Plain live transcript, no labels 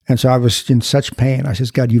And so I was in such pain. I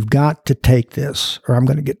says, God, you've got to take this or I'm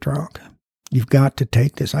going to get drunk. You've got to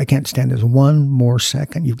take this. I can't stand this one more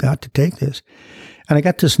second. You've got to take this. And I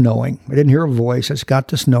got this knowing. I didn't hear a voice. I just got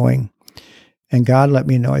this knowing. And God let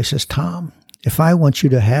me know. He says, Tom, if I want you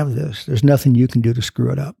to have this, there's nothing you can do to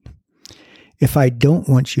screw it up. If I don't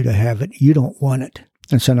want you to have it, you don't want it.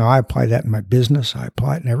 And so now I apply that in my business. I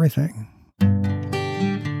apply it in everything.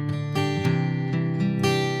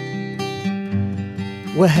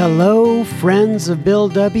 Well, hello, friends of Bill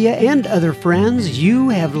W. and other friends. You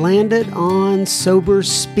have landed on Sober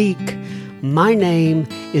Speak. My name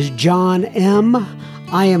is John M.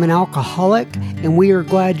 I am an alcoholic, and we are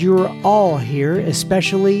glad you're all here,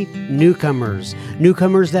 especially newcomers.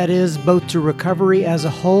 Newcomers, that is, both to recovery as a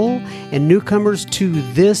whole and newcomers to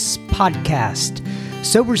this podcast.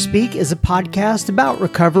 Sober Speak is a podcast about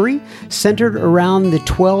recovery centered around the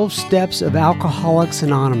 12 steps of Alcoholics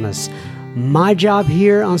Anonymous. My job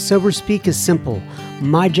here on Sober Speak is simple.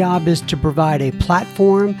 My job is to provide a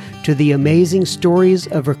platform to the amazing stories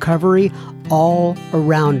of recovery all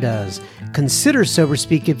around us. Consider Sober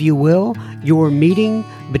Speak, if you will, your meeting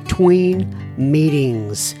between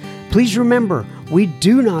meetings. Please remember, we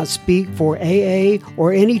do not speak for AA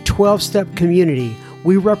or any 12-step community.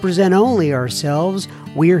 We represent only ourselves.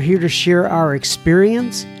 We are here to share our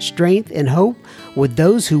experience, strength, and hope with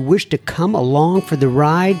those who wish to come along for the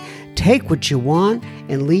ride. Take what you want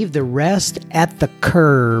and leave the rest at the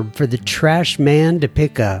curb for the trash man to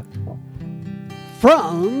pick up.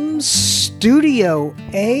 From Studio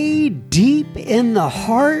A, deep in the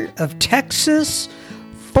heart of Texas,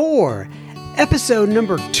 for episode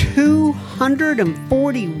number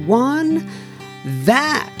 241,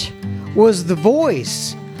 that was the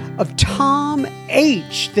voice of Tom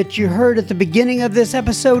H. that you heard at the beginning of this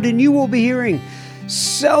episode, and you will be hearing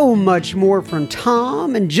so much more from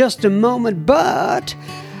Tom in just a moment. But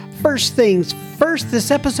first things first,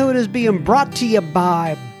 this episode is being brought to you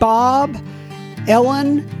by Bob,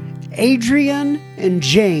 Ellen, Adrian, and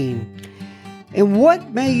Jane. And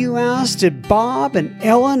what, may you ask, did Bob and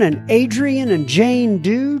Ellen and Adrian and Jane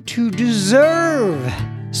do to deserve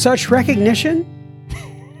such recognition?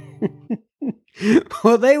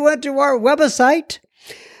 Well, they went to our website,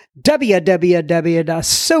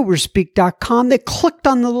 www.soberspeak.com. They clicked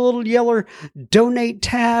on the little yellow donate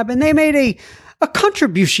tab and they made a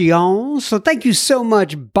contribution. So thank you so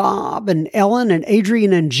much, Bob and Ellen and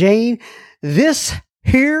Adrian and Jane. This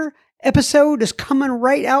here episode is coming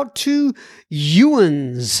right out to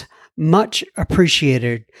Ewan's. Much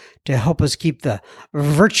appreciated to help us keep the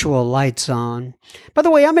virtual lights on. By the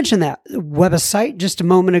way, I mentioned that website just a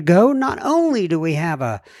moment ago. Not only do we have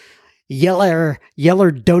a yellow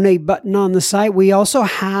donate button on the site, we also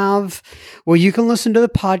have, well, you can listen to the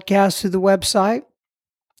podcast through the website.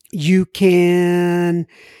 You can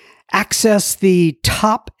access the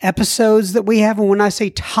top episodes that we have. And when I say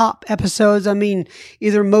top episodes, I mean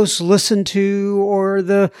either most listened to or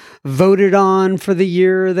the voted on for the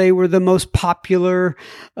year. They were the most popular.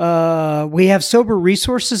 We have sober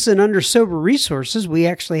resources, and under sober resources, we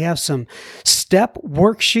actually have some step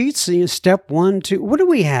worksheets. Step 1, 2. What do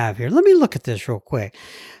we have here? Let me look at this real quick.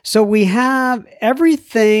 So we have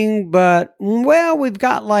everything, but, well, we've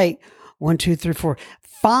got like 1, 2, 3, 4.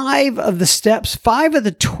 5 of the steps, 5 of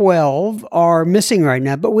the 12 are missing right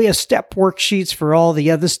now, but we have step worksheets for all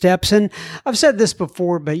the other steps. And I've said this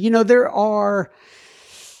before, but there are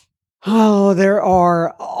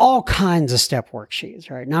all kinds of step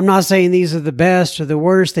worksheets, right? Now, I'm not saying these are the best or the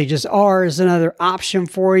worst. They just are as another option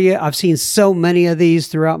for you. I've seen so many of these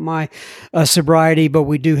throughout my sobriety, but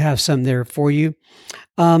we do have some there for you.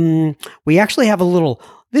 We actually have a little...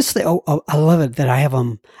 I love it that I have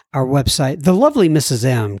on our website. The lovely Mrs.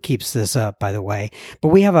 M keeps this up, by the way. But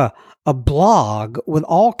we have a blog with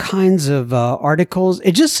all kinds of articles.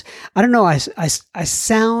 It just, I don't know, I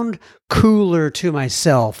sound cooler to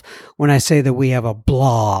myself when I say that we have a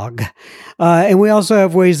blog. And we also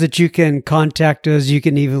have ways that you can contact us. You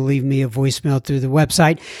can even leave me a voicemail through the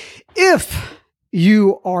website if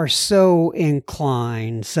you are so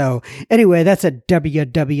inclined. So anyway, that's at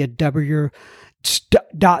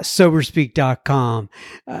www.soberspeak.com.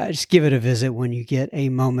 Just give it a visit when you get a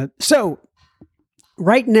moment. So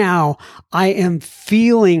right now I am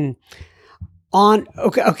feeling on,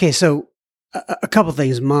 okay. So a couple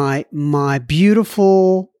things. My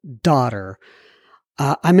beautiful daughter,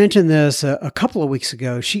 I mentioned this a couple of weeks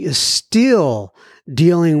ago. She is still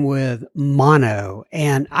dealing with mono,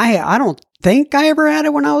 and I don't think I ever had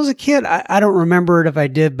it when I was a kid. I don't remember it if I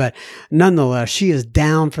did, but nonetheless, she is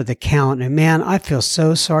down for the count. And man, I feel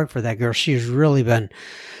so sorry for that girl. She's really been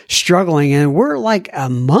struggling, and we're like a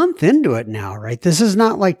month into it now, right? This is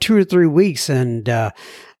not like 2 or 3 weeks. And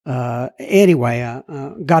anyway,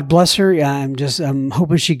 God bless her. I'm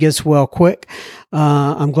hoping she gets well quick.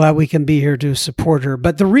 I'm glad we can be here to support her.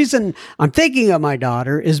 But the reason I'm thinking of my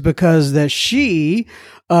daughter is because that she,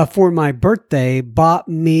 for my birthday, bought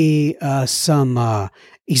me some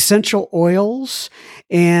essential oils.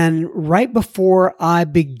 And right before I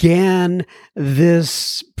began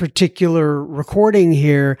this particular recording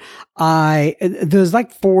here, there's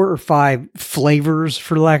like 4 or 5 flavors,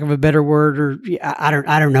 for lack of a better word, or I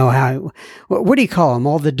don't know what do you call them?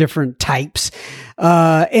 All the different types.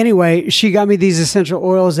 Anyway, she got me these essential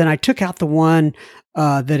oils, and I took out the one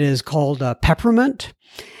that is called peppermint.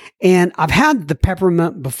 And I've had the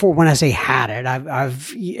peppermint before. When I say had it,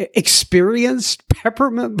 I've experienced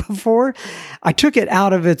peppermint before. I took it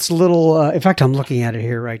out of its little, in fact, I'm looking at it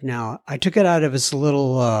here right now. I took it out of its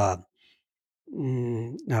little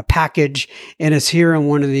package, and it's here in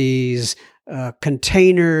one of these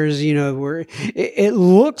containers, where it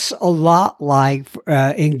looks a lot like,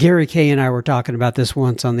 and Gary Kay and I were talking about this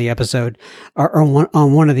once on the episode, or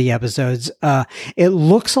on one of the episodes. It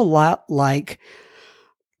looks a lot like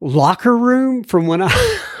locker room from when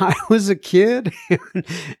I was a kid.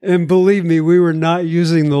 And believe me, we were not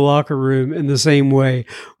using the locker room in the same way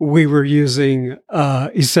we were using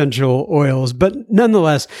essential oils. But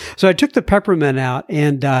nonetheless, so I took the peppermint out,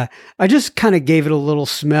 and I just kind of gave it a little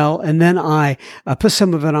smell. And then I put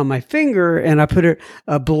some of it on my finger, and I put it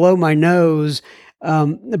below my nose.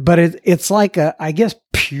 But it's like I guess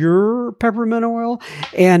pure peppermint oil.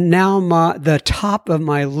 And now the top of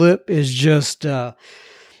my lip is just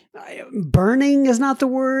burning is not the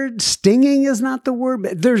word. Stinging is not the word.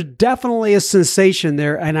 But there's definitely a sensation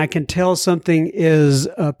there, and I can tell something is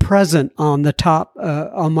present on the top,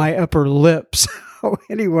 on my upper lips. So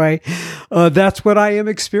anyway, that's what I am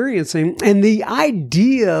experiencing. And the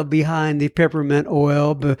idea behind the peppermint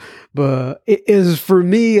oil is, for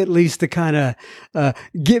me at least, to kind of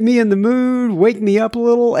get me in the mood, wake me up a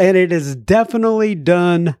little, and it has definitely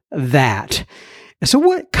done that. So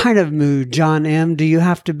what kind of mood, John M., do you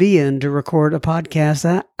have to be in to record a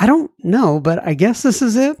podcast? I don't know, but I guess this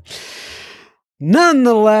is it.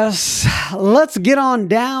 Nonetheless, let's get on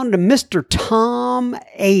down to Mr. Tom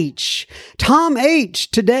H. Tom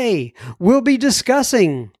H. today we'll be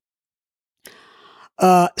discussing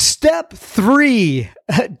step 3.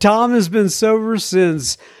 Tom has been sober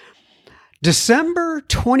since December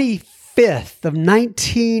 25th of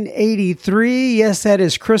 1983. Yes, that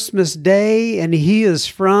is Christmas Day, and he is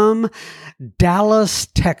from Dallas,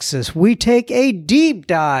 Texas. We take a deep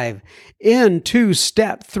dive into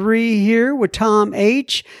step 3 here with Tom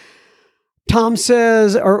H. Tom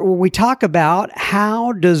says, or we talk about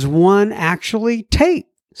how does one actually take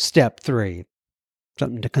step 3?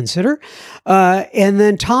 Something to consider. And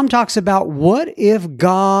then Tom talks about what if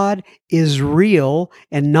God is real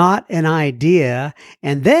and not an idea.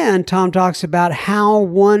 And then Tom talks about how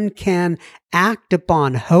one can act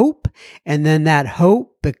upon hope, and then that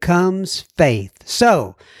hope becomes faith.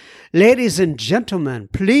 So, ladies and gentlemen,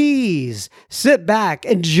 please sit back,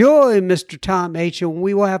 enjoy Mr. Tom H., and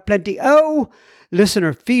we will have plenty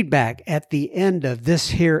listener feedback at the end of this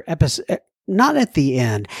here episode. Not at the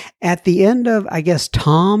end of, I guess,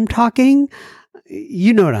 Tom talking.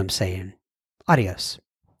 You know what I'm saying. Adios.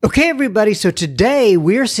 Okay, everybody. So today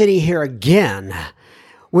we're sitting here again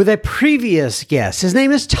with a previous guest. His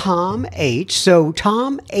name is Tom H. So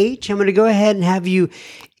Tom H., I'm going to go ahead and have you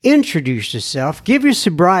introduce yourself, give your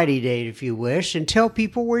sobriety date if you wish, and tell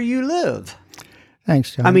people where you live.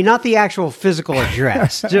 Thanks, John. I mean, not the actual physical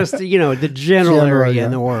address, just, the general area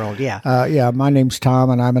in the world. Yeah. My name's Tom,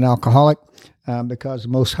 and I'm an alcoholic. Because the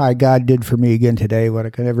Most High God did for me again today what I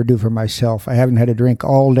could never do for myself. I haven't had a drink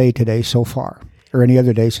all day today so far, or any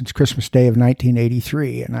other day since Christmas Day of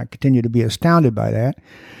 1983, and I continue to be astounded by that.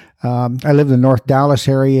 I live in the North Dallas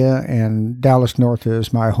area, and Dallas North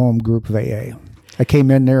is my home group of AA. I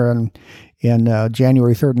came in there in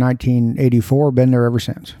January 3rd, 1984, been there ever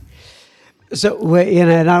since. So,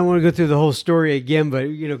 and I don't want to go through the whole story again, but,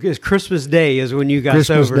 because Christmas Day is when you got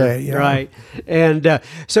sober, Day, yeah. Right? And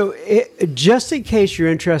just in case you're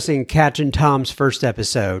interested in catching Tom's first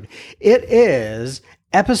episode, it is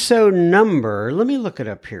episode number, let me look it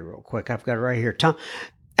up here real quick. I've got it right here. Tom,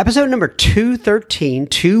 episode number 213,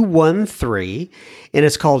 and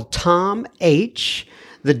it's called Tom H.,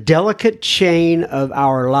 The Delicate Chain of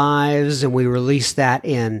Our Lives, and we released that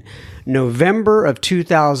in November of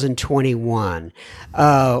 2021.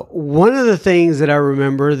 One of the things that I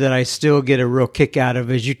remember that I still get a real kick out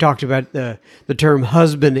of is you talked about the term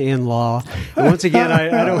husband-in-law. And once again, I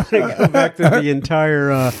don't want to go back to the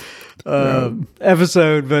entire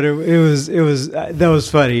episode, but it was that was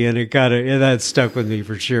funny, and that stuck with me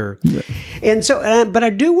for sure. Yeah. And so, but I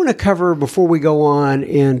do want to cover before we go on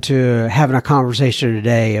into having a conversation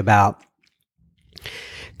today about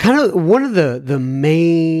kind of one of the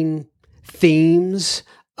main themes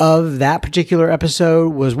of that particular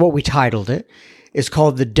episode was what we titled it. It's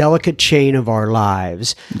called The Delicate Chain of Our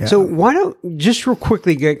Lives. Yeah. So why don't just real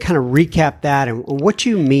quickly kind of recap that and what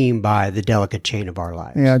you mean by the delicate chain of our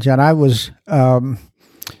lives. Yeah, John, I was,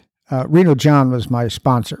 Reno John was my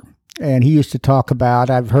sponsor, and he used to talk about,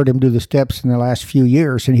 I've heard him do the steps in the last few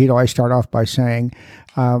years, and he'd always start off by saying,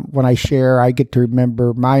 when I share, I get to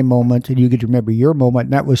remember my moment and you get to remember your moment.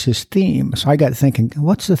 And that was his theme. So I got thinking,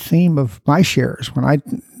 what's the theme of my shares when I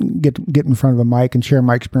get in front of a mic and share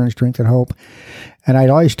my experience, strength, and hope? And I'd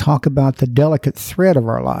always talk about the delicate thread of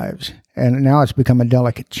our lives. And now it's become a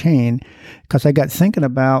delicate chain because I got thinking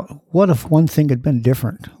about what if one thing had been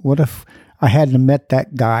different? What if I hadn't met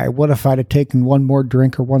that guy? What if I'd have taken one more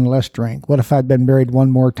drink or one less drink? What if I'd been married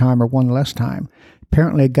one more time or one less time?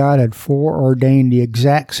 Apparently, God had foreordained the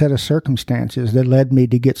exact set of circumstances that led me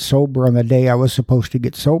to get sober on the day I was supposed to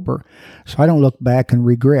get sober. So I don't look back and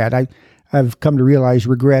regret. I've come to realize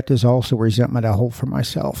regret is also resentment I hold for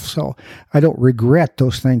myself. So I don't regret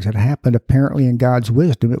those things that happened. Apparently, in God's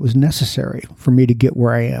wisdom, it was necessary for me to get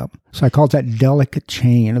where I am. So I call it that delicate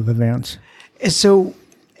chain of events. So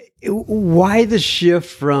why the shift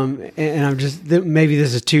from, and I'm just, maybe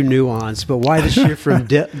this is too nuanced, but why the shift from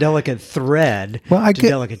delicate thread to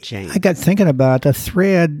delicate chain? I got thinking about the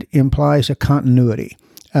thread implies a continuity,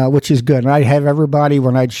 which is good. And I'd have everybody,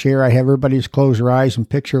 when I'd share, I have everybody just close their eyes and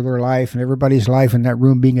picture their life and everybody's life in that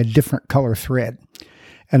room being a different color thread.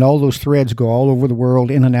 And all those threads go all over the world,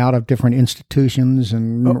 in and out of different institutions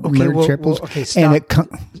and marriage chapels. Okay,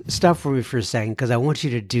 stop for me for a second, because I want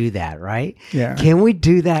you to do that, right? Yeah. Can we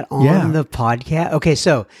do that on the podcast? Okay,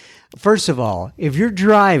 so first of all, if you're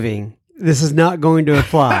driving, this is not going to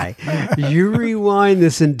apply. You rewind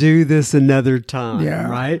this and do this another time,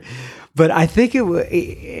 right? But I think it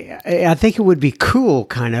would be cool,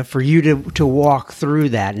 kind of, for you to walk through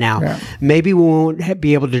that. Now, maybe we won't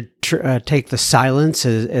be able to take the silence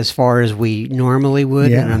as far as we normally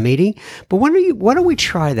would in a meeting. But why don't we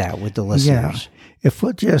try that with the listeners? Yeah. If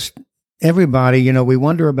we'll just everybody, we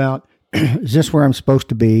wonder about, is this where I'm supposed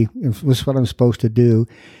to be? Is this what I'm supposed to do?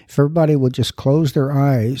 If everybody would just close their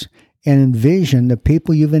eyes and envision the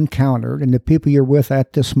people you've encountered and the people you're with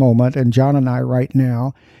at this moment, and John and I right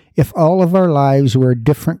now. If all of our lives were a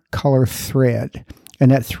different color thread,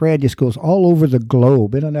 and that thread just goes all over the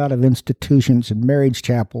globe, in and out of institutions and marriage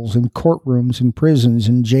chapels and courtrooms and prisons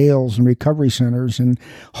and jails and recovery centers and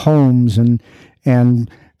homes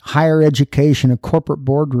and higher education and corporate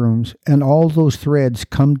boardrooms, and all those threads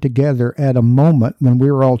come together at a moment when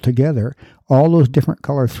we're all together, all those different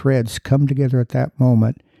color threads come together at that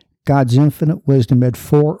moment. God's infinite wisdom had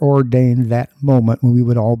foreordained that moment when we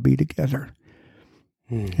would all be together.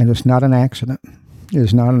 And it's not an accident. It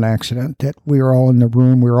is not an accident that we are all in the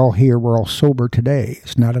room, we're all here, we're all sober today.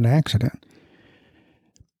 It's not an accident.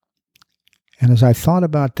 And as I thought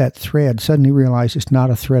about that thread, suddenly realized it's not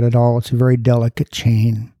a thread at all. It's a very delicate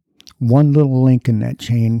chain. One little link in that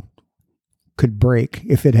chain could break.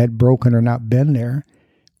 If it had broken or not been there,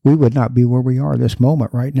 we would not be where we are this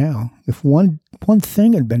moment right now. If one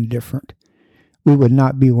thing had been different, we would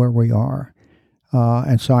not be where we are.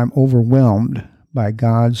 And so I'm overwhelmed by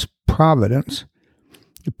God's providence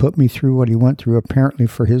to put me through what he went through, apparently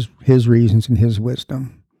for his reasons and his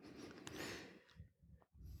wisdom.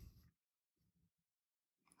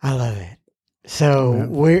 I love it. So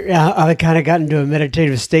I kind of got into a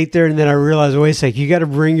meditative state there, and then I realized, wait a sec, you got to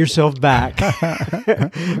bring yourself back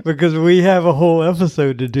because we have a whole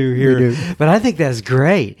episode to do here. We do. But I think that's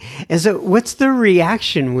great. And so what's the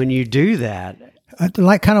reaction when you do that?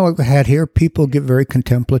 Like kind of what we had here, people get very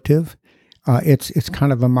contemplative. It's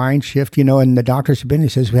kind of a mind shift, and the doctor's opinion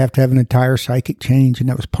says we have to have an entire psychic change, and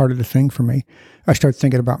that was part of the thing for me. I started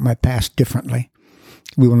thinking about my past differently.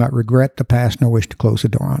 We will not regret the past nor wish to close the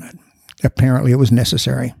door on it. Apparently, it was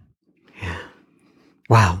necessary. Yeah.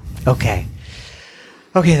 Wow. Okay,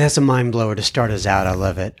 that's a mind blower to start us out. I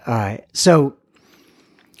love it. All right. So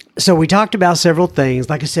we talked about several things.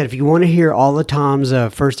 Like I said, if you want to hear all of Tom's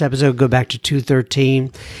first episode, go back to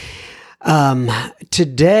 213.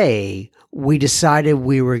 Today, we decided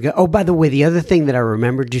we were oh, by the way, the other thing that I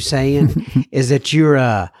remembered you saying is that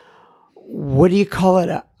you're what do you call it?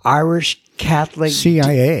 A Irish Catholic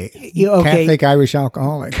CIA, okay. Catholic Irish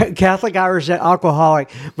alcoholic. Catholic Irish alcoholic,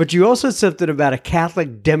 but you also said something about a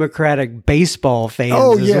Catholic Democratic baseball fan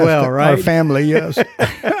as well, right? Our family, yes.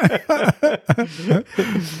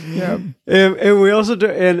 Yeah. And we also do,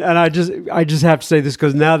 and I just have to say this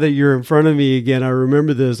because now that you're in front of me again, I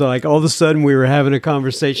remember this. Like all of a sudden we were having a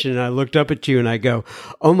conversation and I looked up at you and I go,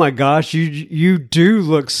 "Oh my gosh, you do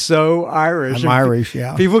look so Irish." I'm Irish,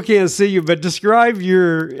 yeah. People can't see you, but describe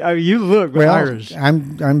you look Irish.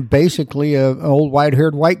 I'm basically an old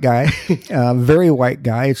white-haired white guy, very white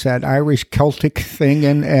guy. It's that Irish Celtic thing,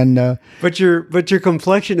 and but your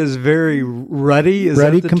complexion is very ruddy. Is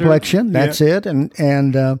ruddy that the complexion. term? That's it.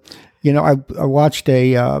 And you know, I watched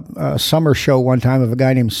a summer show one time of a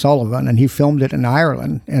guy named Sullivan, and he filmed it in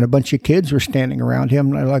Ireland, and a bunch of kids were standing around him,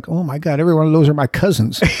 and they're like, "Oh my God, every one of those are my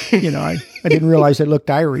cousins." You know, I didn't realize they looked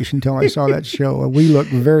Irish until I saw that show. We look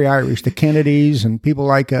very Irish. The Kennedys and people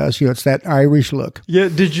like us, you know, it's that Irish look. Yeah.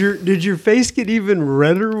 Did your face get even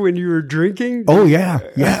redder when you were drinking? Oh yeah.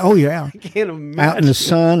 Oh yeah. I can't imagine. Out in the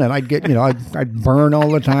sun, and I'd get, you know, I'd burn all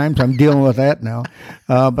the time. So I'm dealing with that now.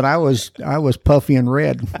 But I was puffy and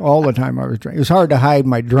red all the time I was drinking. It was hard to hide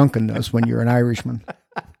my drunkenness when you're an Irishman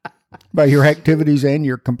by your activities and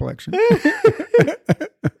your complexion.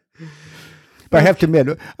 But I have to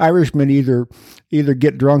admit, Irishmen either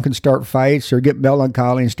get drunk and start fights or get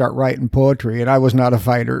melancholy and start writing poetry, and I was not a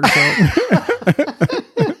fighter.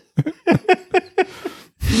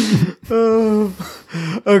 So.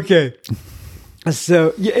 Okay.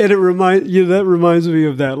 So, yeah, and that reminds me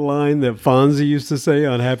of that line that Fonzie used to say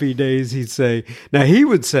on Happy Days. He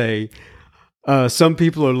would say, some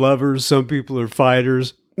people are lovers, some people are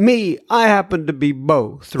fighters. Me, I happen to be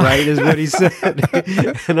both, right, is what he said.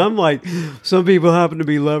 And I'm like, some people happen to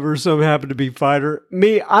be lovers, some happen to be fighter.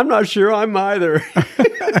 Me, I'm not sure I'm either.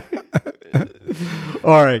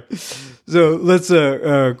 All right. So let's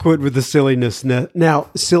quit with the silliness. Now,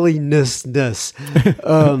 silliness.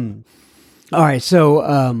 All right.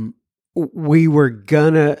 So we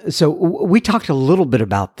talked a little bit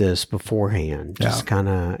about this beforehand. Just kind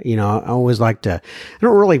of, you know, I always like to, I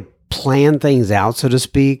don't really plan things out, so to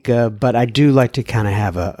speak, but I do like to kind of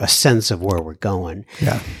have a sense of where we're going.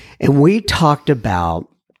 Yeah. And we talked about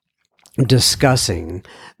discussing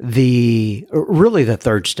the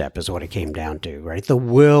third step is what it came down to, right? The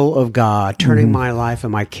will of God, turning my life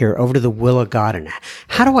and my care over to the will of God. And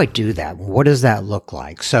how do I do that? What does that look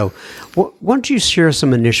like? So why don't you share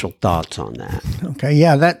some initial thoughts on that? Okay.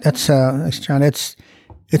 Yeah, that's John. It's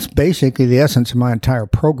basically the essence of my entire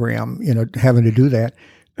program, you know, having to do that.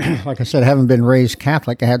 Like I said, having been raised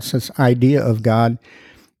Catholic, I had this idea of God,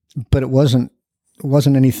 but it wasn't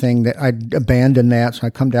anything that I'd abandoned that. So I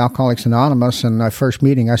come to Alcoholics Anonymous, and my first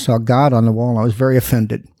meeting, I saw God on the wall, and I was very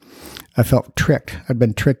offended. I felt tricked. I'd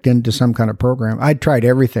been tricked into some kind of program. I'd tried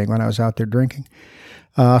everything when I was out there drinking.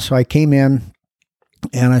 So I came in,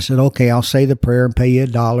 and I said, "Okay, I'll say the prayer and pay you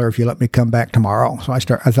 $1 if you let me come back tomorrow." So I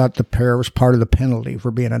thought the prayer was part of the penalty for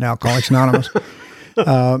being an Alcoholics Anonymous.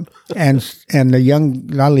 And a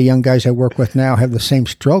lot of the young guys I work with now have the same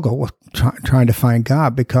struggle with trying to find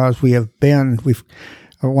God, because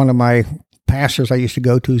one of my pastors I used to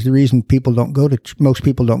go to is the reason most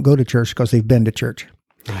people don't go to church because they've been to church.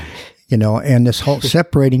 Right. You know, and this whole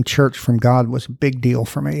separating church from God was a big deal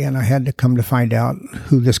for me, and I had to come to find out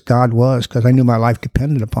who this God was, because I knew my life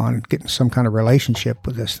depended upon getting some kind of relationship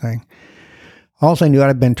with this thing. Also, I knew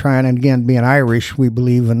I'd been trying, and again, being Irish, we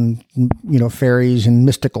believe in, you know, fairies and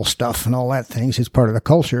mystical stuff and all that things. It's part of the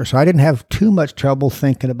culture. So I didn't have too much trouble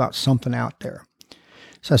thinking about something out there.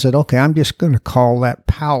 So I said, okay, I'm just going to call that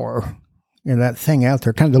power, you know, that thing out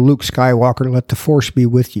there, kind of the Luke Skywalker, let the force be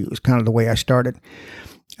with you, is kind of the way I started.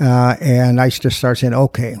 And I just started saying,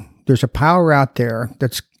 okay, there's a power out there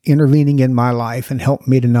that's intervening in my life and help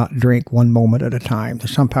me to not drink one moment at a time.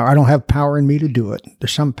 There's some power. I don't have power in me to do it.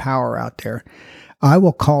 There's some power out there. I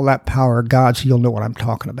will call that power God, so you'll know what I'm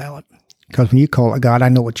talking about. Because when you call it God, I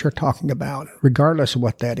know what you're talking about, regardless of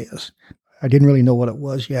what that is. I didn't really know what it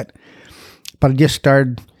was yet. But I just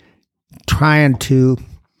started trying to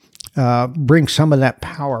bring some of that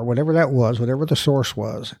power, whatever that was, whatever the source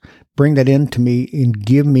was, bring that into me and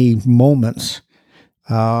give me moments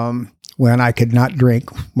when I could not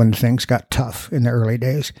drink, when things got tough in the early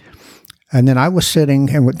days. And then I was sitting,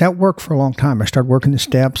 and that worked for a long time. I started working the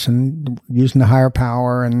steps and using the higher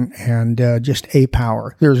power and just a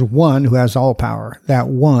power. There's one who has all power. That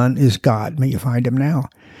one is God. May you find him now.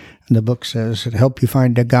 And the book says, to help you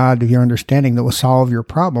find a God of your understanding that will solve your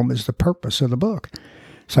problem is the purpose of the book.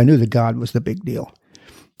 So I knew that God was the big deal.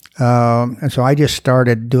 And so I just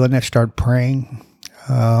started doing that, started praying.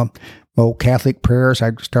 Old Catholic prayers,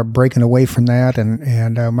 I started breaking away from that.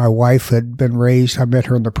 And my wife had been raised. I met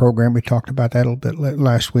her in the program. We talked about that a little bit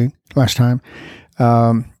last time.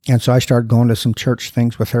 And so I started going to some church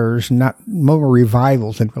things with hers, not more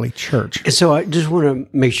revivals than really church. So I just want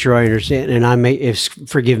to make sure I understand, and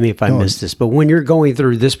forgive me if I missed this, but when you're going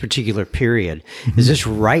through this particular period, is this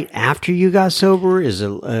right after you got sober? Is it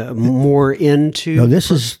more into? No, this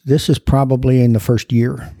is probably in the first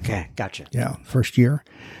year. Okay, gotcha. Yeah, first year.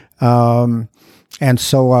 And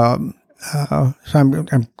so I'm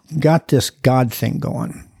got this God thing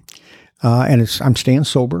going, and I'm staying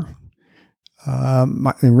sober.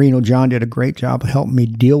 In Reno, John did a great job of helping me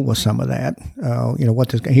deal with some of that.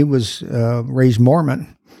 He was raised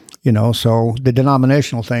Mormon, so the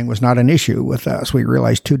denominational thing was not an issue with us. We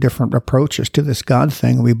realized two different approaches to this God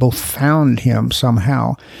thing, and we both found him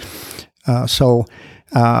somehow. So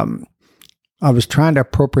I was trying to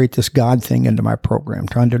appropriate this God thing into my program,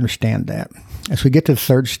 trying to understand that. As we get to the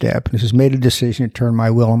third step, this has made a decision to turn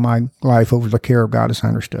my will and my life over to the care of God as I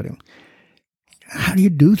understood him. How do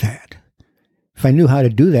you do that? If I knew how to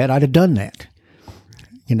do that, I'd have done that,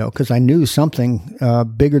 because I knew something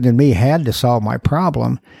bigger than me had to solve my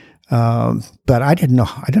problem. But I didn't know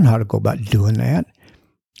how to go about doing that.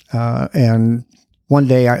 And one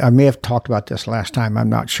day, I may have talked about this last time, I'm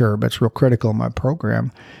not sure, but it's real critical in my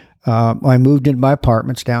program. I moved into my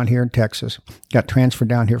apartments down here in Texas, got transferred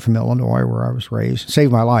down here from Illinois where I was raised,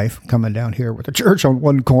 saved my life coming down here with a church on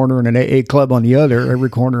one corner and an AA club on the other,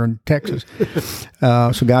 every corner in Texas.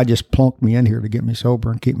 So God just plunked me in here to get me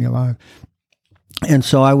sober and keep me alive. And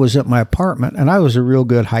so I was at my apartment, and I was a real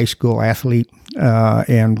good high school athlete. I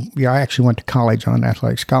actually went to college on an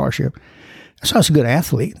athletic scholarship. So I was a good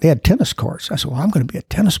athlete. They had tennis courts. I said, well, I'm going to be a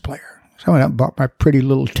tennis player. So I went out and bought my pretty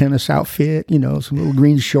little tennis outfit, some little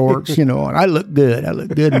green shorts, and I looked good. I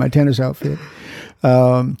looked good in my tennis outfit.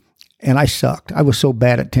 And I sucked. I was so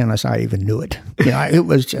bad at tennis, I even knew it. It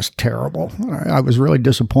was just terrible. I was really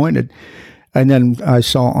disappointed. And then I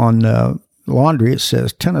saw on laundry, it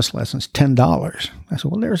says tennis lessons, $10. I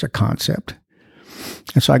said, well, there's a concept.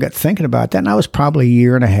 And so I got thinking about that. And I was probably a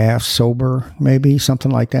year and a half sober, maybe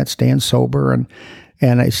something like that, staying sober.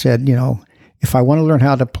 And I said, if I want to learn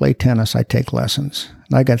how to play tennis, I take lessons.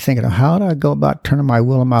 And I got thinking, how do I go about turning my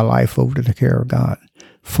will and my life over to the care of God?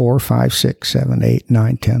 4, 5, 6, 7, 8,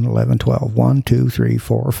 9, 10, 11, 12. 1, 2, 3,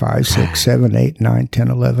 4, 5, 6, 7, 8, 9, 10,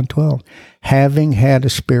 11, 12. Having had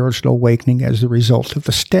a spiritual awakening as the result of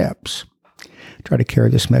the steps. Try to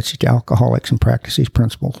carry this message to alcoholics and practice these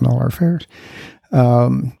principles in all our affairs.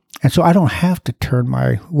 And so I don't have to turn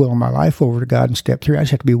my will and my life over to God in step 3. I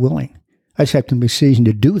just have to be willing. I just have to be seasoned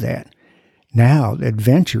to do that. Now, the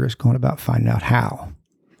adventure is going about finding out how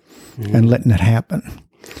and letting it happen.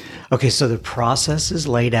 Okay, so the process is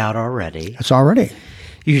laid out already. It's already.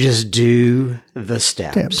 You just do the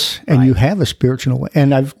steps. And right? you have a spiritual,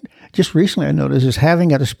 and I've just recently I noticed is having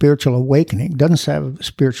had a spiritual awakening doesn't have a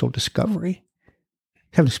spiritual discovery.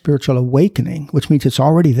 Have a spiritual awakening, which means it's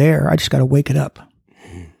already there. I just got to wake it up.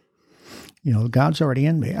 God's already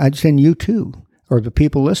in me. It's in you too, or the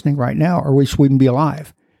people listening right now, or we wouldn't be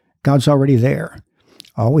alive. God's already there.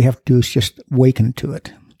 All we have to do is just awaken to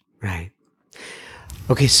it. Right.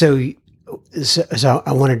 Okay, so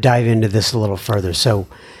I want to dive into this a little further. So,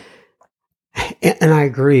 and I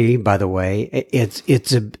agree, by the way,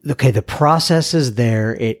 the process is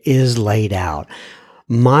there. It is laid out.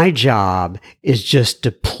 My job is just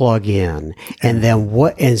to plug in. And then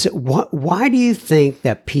why do you think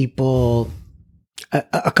that people,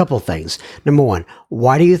 a couple of things. Number one,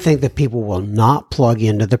 why do you think that people will not plug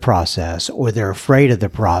into the process, or they're afraid of the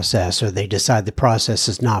process, or they decide the process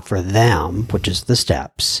is not for them, which is the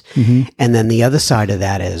steps? Mm-hmm. And then the other side of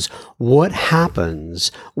that is what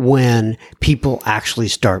happens when people actually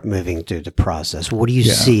start moving through the process? What do you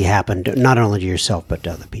see happen not only to yourself, but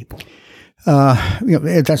to other people?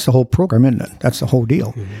 That's the whole program, isn't it? That's the whole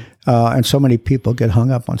deal. Mm-hmm. And so many people get hung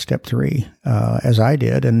up on step 3, as I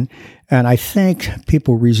did. And I think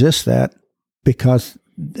people resist that because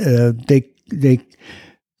they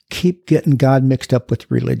keep getting God mixed up with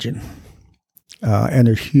religion. And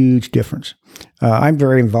there's huge difference. I'm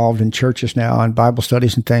very involved in churches now and Bible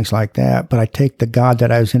studies and things like that, but I take the God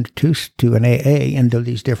that I was introduced to in AA into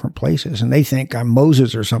these different places, and they think I'm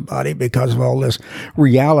Moses or somebody because of all this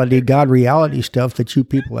God reality stuff that you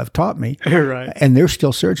people have taught me. Right. And they're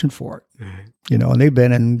still searching for it. Right. And they've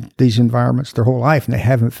been in these environments their whole life, and they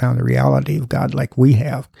haven't found the reality of God like we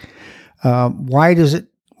have. Why is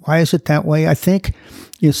it that way? I think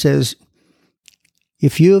it says,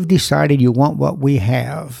 If you have decided you want what we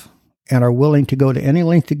have and are willing to go to any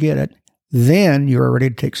length to get it, then you're ready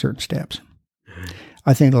to take certain steps.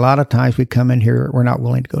 I think a lot of times we come in here, we're not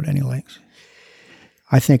willing to go to any lengths.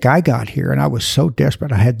 I think I got here and I was so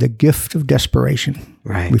desperate. I had the gift of desperation.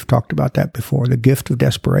 Right. We've talked about that before, the gift of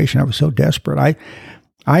desperation. I was so desperate.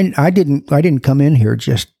 I didn't come in here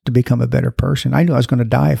just to become a better person. I knew I was going to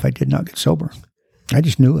die if I did not get sober. I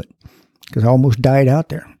just knew it because I almost died out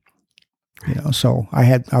there. So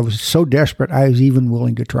I was so desperate, I was even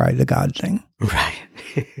willing to try the God thing.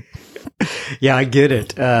 Right. Yeah, I get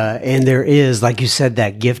it. And there is, like you said,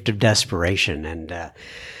 that gift of desperation. And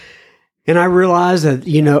I realize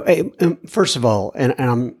that, first of all,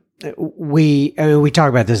 we talk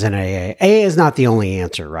about this in AA. AA is not the only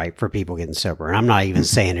answer, right, for people getting sober. And I'm not even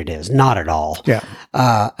saying it is, not at all. Yeah.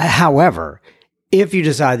 However, if you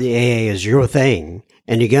decide the AA is your thing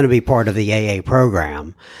and you're going to be part of the AA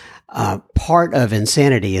program, part of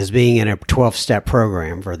insanity is being in a 12-step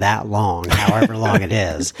program for that long, however long it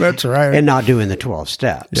is. That's right. And not doing the 12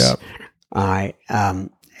 steps. Yeah. All right.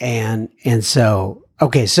 And so,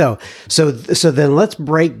 okay. So then let's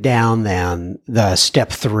break down then the step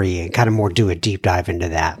 3 and kind of more do a deep dive into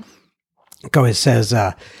that. It says,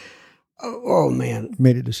 oh man.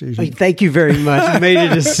 Made a decision. Thank you very much. Made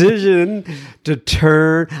a decision to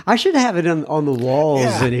turn. I should have it on the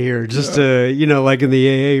walls in here, just to, like in the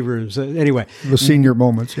AA rooms. Anyway. The senior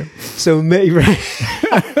moments, yeah. So,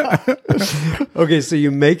 okay, so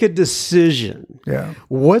you make a decision. Yeah.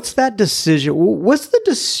 What's that decision? What's the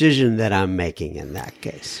decision that I'm making in that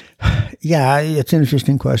case? Yeah, it's an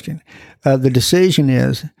interesting question. The decision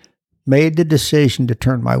is, made the decision to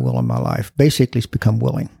turn my will and my life. Basically, it's become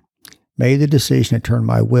willing. Made the decision to turn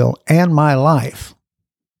my will and my life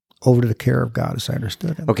over to the care of God as I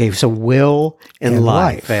understood it. Okay, so will and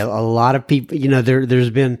life. A lot of people,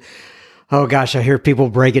 there's been, oh gosh, I hear people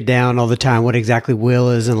break it down all the time, what exactly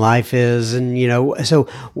will is and life is. And,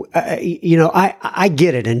 I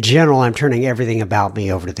get it. In general, I'm turning everything about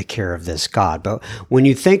me over to the care of this God. But when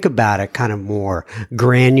you think about it kind of more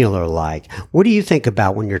granular like, what do you think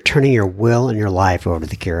about when you're turning your will and your life over to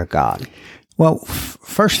the care of God? Well,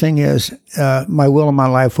 first thing is my will and my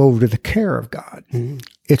life over to the care of God. Mm-hmm.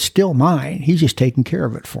 It's still mine. He's just taking care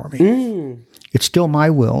of it for me. Mm. It's still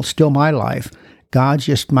my will, still my life. God's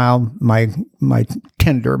just my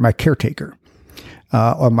tender, my caretaker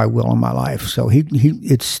of my will and my life. So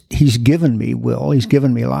he's given me will. He's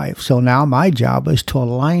given me life. So now my job is to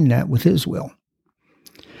align that with His will.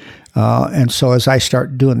 And so as I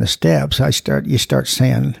start doing the steps, you start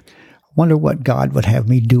saying, wonder what God would have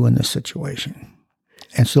me do in this situation.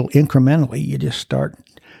 And so incrementally, you just start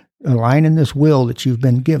aligning this will that you've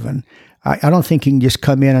been given. I don't think you can just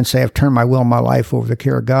come in and say, I've turned my will and my life over to the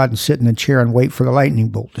care of God and sit in a chair and wait for the lightning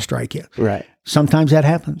bolt to strike you. Right. Sometimes that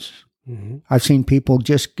happens. Mm-hmm. I've seen people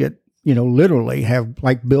just get, literally have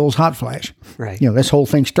like Bill's hot flash. Right. This whole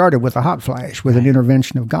thing started with a hot flash, with an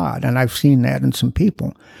intervention of God. And I've seen that in some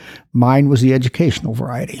people. Mine was the educational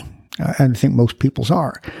variety. I think most people's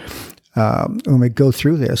are. When we go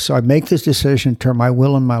through this. So I make this decision to turn my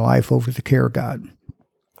will and my life over to the care of God.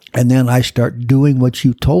 And then I start doing what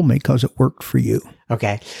you told me because it worked for you.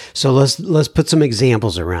 Okay. So let's put some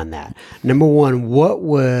examples around that. Number one, what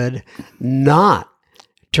would not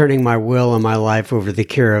turning my will and my life over to the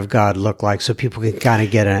care of God look like, so people can kind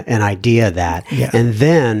of get an idea of that? Yeah. And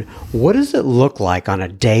then what does it look like on a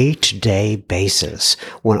day-to-day basis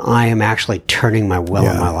when I am actually turning my will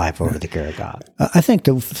and my life over to the care of God? I think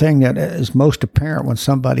the thing that is most apparent when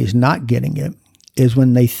somebody's not getting it is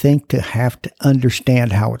when they think to have to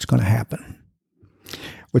understand how it's going to happen,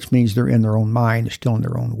 which means they're in their own mind, they're still in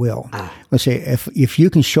their own will. Let's say, if you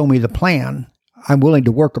can show me the plan, I'm willing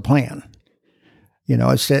to work a plan.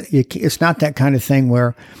 It's not that kind of thing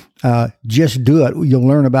where just do it, you'll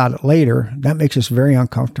learn about it later. That makes us very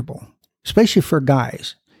uncomfortable, especially for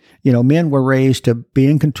guys. Men were raised to be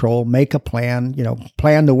in control, make a plan,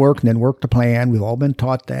 plan the work and then work the plan. We've all been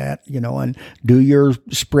taught that, and do your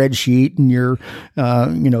spreadsheet and your,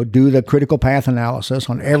 do the critical path analysis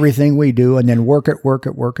on everything we do and then work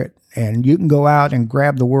it. And you can go out and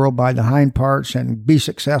grab the world by the hind parts and be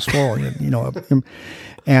successful,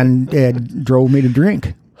 and it drove me to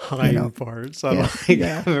drink. Hind parts. I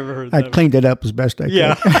I've ever heard I that. cleaned it up as best I could.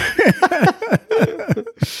 Yeah.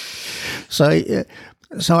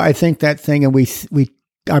 So I think that thing, and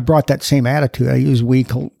I brought that same attitude. I use we,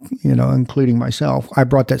 including myself. I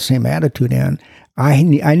brought that same attitude in. I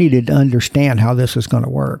needed to understand how this is going to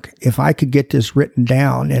work. If I could get this written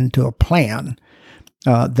down into a plan,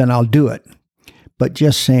 then I'll do it. But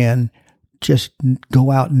just saying, just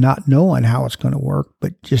go out not knowing how it's going to work,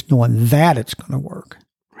 but just knowing that it's going to work.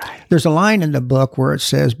 Right. There's a line in the book where it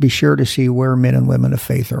says, be sure to see where men and women of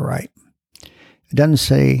faith are right. It doesn't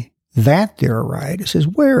say that they're right. It says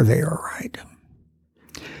where they are right.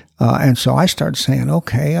 And so I started saying,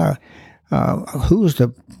 okay, who's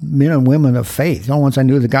the men and women of faith? The only ones I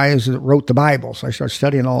knew, the guys that wrote the Bible. So I started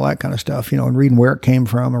studying all that kind of stuff, and reading where it came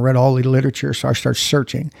from. I read all the literature. So I started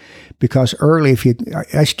searching, because early,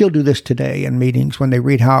 I still do this today in meetings. When they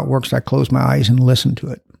read how it works, I close my eyes and listen to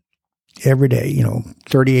it every day.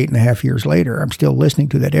 38 and a half years later, I'm still listening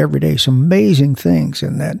to that every day. Some amazing things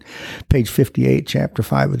in that page 58, chapter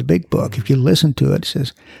 5 of the big book. If you listen to it, it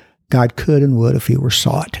says, God could and would if he were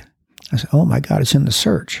sought. I said, oh my God, it's in the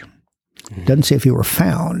search. It doesn't say if he were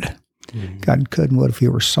found. God could and would if he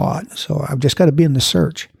were sought. So I've just got to be in the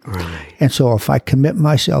search. Right. And so if I commit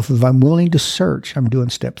myself, if I'm willing to search, I'm doing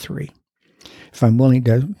step 3. If I'm willing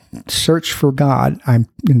to search for God, I'm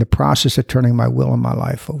in the process of turning my will and my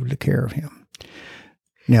life over to the care of him.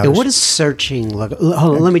 Now, what does searching look?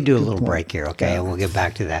 Hold on, let me do a little break here, okay? And we'll get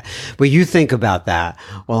back to that. But you think about that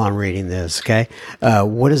while I'm reading this, okay?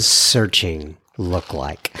 What does searching look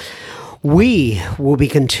like? We will be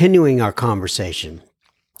continuing our conversation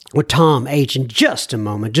with Tom H. in just a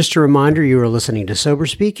moment. Just a reminder, you are listening to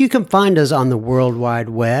SoberSpeak. You can find us on the World Wide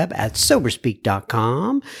Web at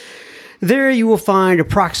SoberSpeak.com. There you will find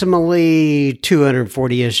approximately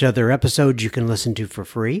 240-ish other episodes you can listen to for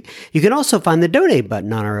free. You can also find the donate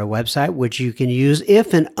button on our website, which you can use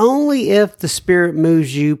if and only if the Spirit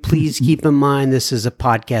moves you. Please keep in mind this is a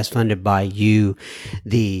podcast funded by you,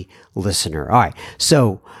 the listener. All right,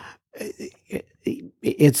 so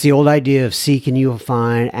it's the old idea of seek and you will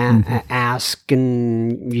find, ask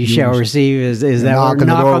and you shall receive. Is that knock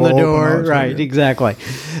on the door? Right, exactly.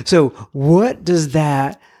 So what does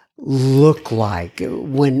that look like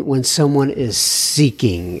when someone is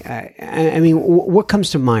seeking? I mean, what comes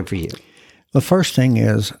to mind for you? The first thing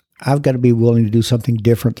is I've got to be willing to do something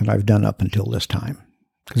different than I've done up until this time,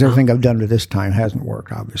 because everything I've done to this time hasn't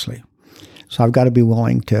worked, obviously. So I've got to be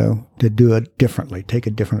willing to do it differently, take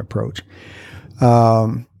a different approach.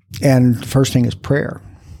 And the first thing is prayer.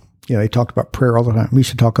 They talked about prayer all the time. We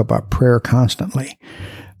used to talk about prayer constantly.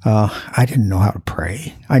 I didn't know how to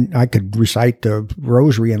pray. I could recite the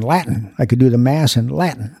rosary in Latin. I could do the Mass in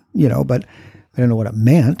Latin, but I didn't know what it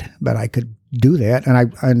meant, but I could do that.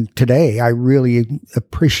 And today I really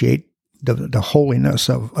appreciate the holiness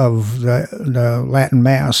of the Latin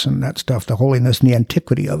Mass and that stuff, the holiness and the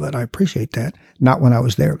antiquity of it. I appreciate that. Not when I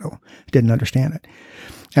was there, though. Didn't understand it.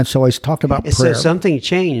 And so I talked about prayer. So something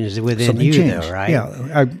changed within though, right?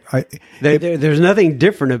 Yeah. There's nothing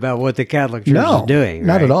different about what the Catholic Church is doing, right?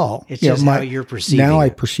 Not at all. It's just how you're perceiving now it. I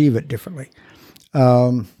perceive it differently.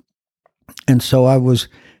 And so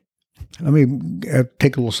let me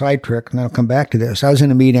take a little side trick, and then I'll come back to this. I was in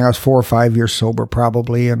a meeting. I was 4 or 5 years sober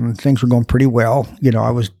probably, and things were going pretty well.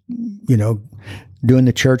 I was, doing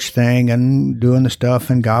the church thing and doing the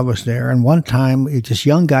stuff, and God was there. And one time, this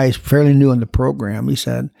young guy is fairly new in the program. He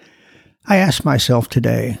said, I asked myself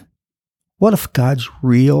today, what if God's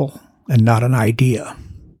real and not an idea?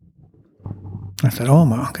 I said, oh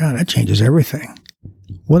my God, that changes everything.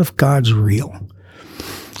 What if God's real?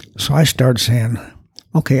 So I started saying,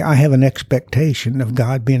 okay, I have an expectation of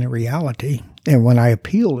God being a reality. And when I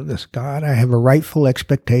appeal to this God, I have a rightful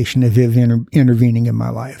expectation of him intervening in my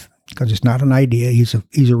life, because it's not an idea. He's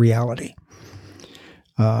a reality.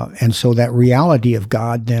 And so that reality of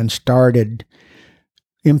God then started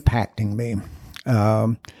impacting me.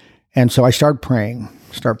 And so I started praying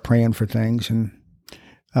for things. And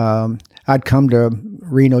I'd come to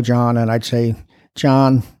Reno John and I'd say,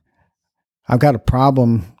 John, I've got a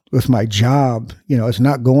problem with my job. It's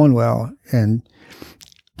not going well. And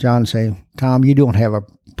John say, Tom, you don't have a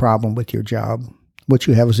problem with your job. What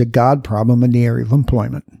you have is a God problem in the area of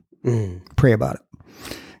employment. Pray about it.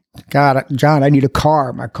 God, John, I need a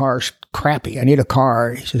car. My car's crappy. I need a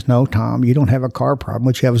car. He says, no, Tom, you don't have a car problem.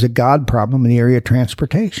 What you have is a God problem in the area of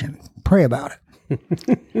transportation. Pray about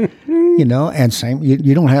it. And same,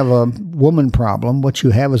 you don't have a woman problem. What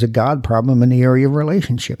you have is a God problem in the area of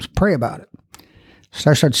relationships. Pray about it.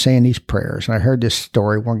 So I started saying these prayers, and I heard this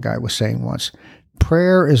story one guy was saying once.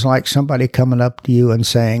 Prayer is like somebody coming up to you and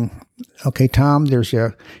saying, okay, Tom,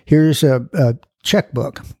 here's a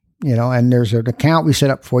checkbook. And there's an account we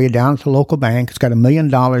set up for you down at the local bank. It's got $1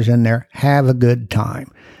 million in there. Have a good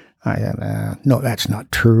time. I said, no, that's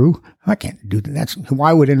not true. I can't do that.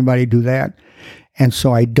 Why would anybody do that? And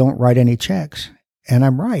so I don't write any checks. And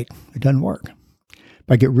I'm right. It doesn't work.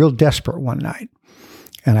 But I get real desperate one night.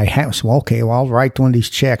 And I'll write one of these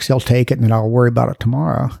checks. They'll take it, and then I'll worry about it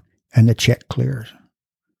tomorrow. and the check clears.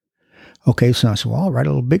 Okay, so I said, well, I'll write a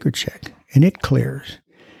little bigger check, and it clears.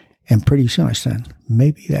 And pretty soon I said,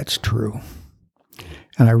 maybe that's true.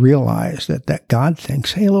 And I realized that God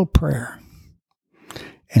thinks, say a little prayer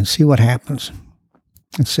and see what happens.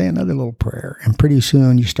 And say another little prayer. And pretty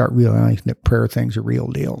soon you start realizing that prayer thing's a real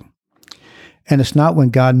deal. And it's not when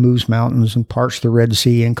God moves mountains and parts the Red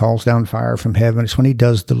Sea and calls down fire from heaven. It's when he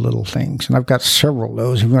does the little things. And I've got several of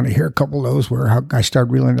those. We're going to hear a couple of those where I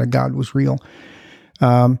started realizing that God was real.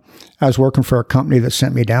 I was working for a company that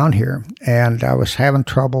sent me down here, and I was having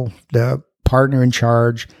trouble. The partner in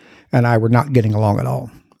charge and I were not getting along at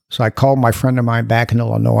all. So I called my friend of mine back in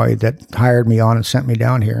Illinois that hired me on and sent me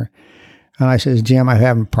down here. And I says, Jim, I'm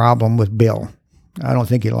having a problem with Bill. I don't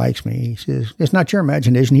think he likes me. He says, it's not your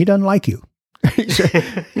imagination. He doesn't like you. He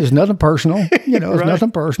said, it's nothing personal. It's Right.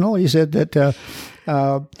 nothing personal. He said that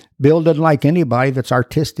Bill doesn't like anybody that's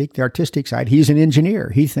artistic, the artistic side. He's an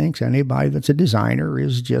engineer. He thinks anybody that's a designer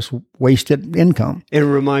is just wasted income.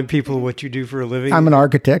 And remind people of what you do for a living. I'm an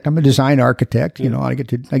architect. I'm a design architect. I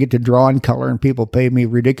get to draw and color, and people pay me a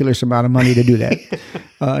ridiculous amount of money to do that.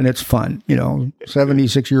 And it's fun.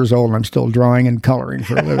 76 years old, and I'm still drawing and coloring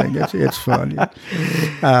for a living. It's fun.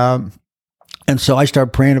 And so I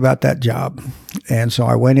started praying about that job. And so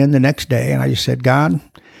I went in the next day and I just said, God,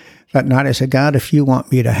 that night I said, God, if you want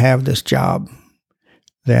me to have this job,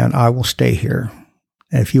 then I will stay here.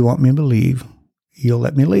 And if you want me to leave, you'll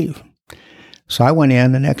let me leave. So I went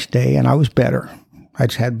in the next day and I was better. I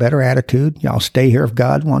just had better attitude. I'll stay here if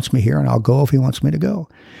God wants me here, and I'll go if he wants me to go.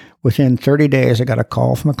 Within 30 days, I got a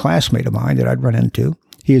call from a classmate of mine that I'd run into.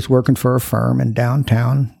 He was working for a firm in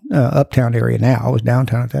downtown, uptown area now. It was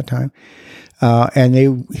downtown at that time. And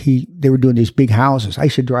they were doing these big houses. I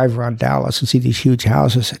used to drive around Dallas and see these huge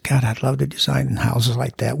houses. I said, God, I'd love to design houses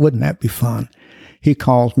like that. Wouldn't that be fun? He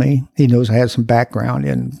calls me. He knows I had some background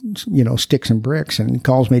in, sticks and bricks, and he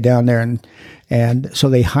calls me down there. And so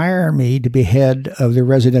they hire me to be head of the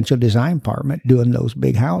residential design department doing those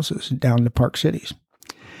big houses down in the Park Cities.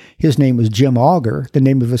 His name was Jim Auger. The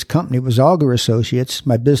name of his company was Auger Associates.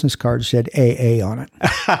 My business card said AA on it.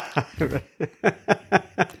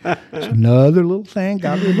 It's another little thing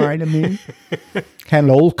God reminded me. Had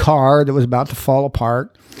an old car that was about to fall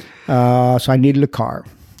apart, so I needed a car.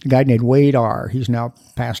 A guy named Wade R., he's now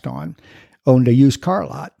passed on, owned a used car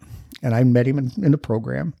lot, and I met him in the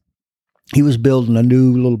program. He was building a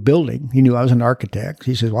new little building. He knew I was an architect.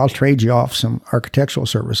 He says, well, I'll trade you off some architectural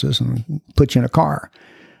services and put you in a car.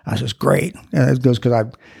 I says, great. And it goes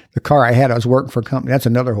because the car I had, I was working for a company. That's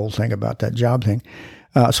another whole thing about that job thing.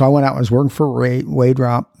 So I went out and was working for Wade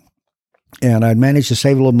Rop, and I'd managed to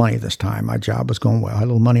save a little money this time. My job was going well. I had a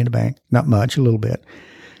little money in the bank. Not much, a little bit.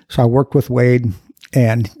 So I worked with Wade,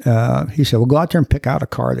 and he said, well, go out there and pick out a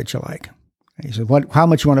car that you like. And he said, how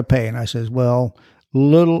much you want to pay? And I says, well,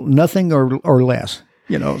 nothing or less,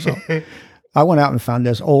 so. I went out and found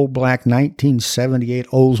this old black 1978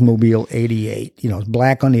 Oldsmobile 88. It's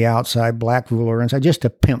black on the outside, black ruler inside, just a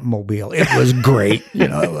pimp mobile. It was great.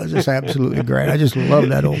 It was just absolutely great. I just love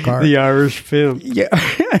that old car. The Irish pimp. Yeah,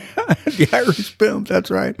 the Irish pimp.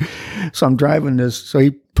 That's right. So I'm driving this. So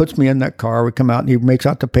he puts me in that car. We come out and he makes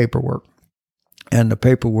out the paperwork. And the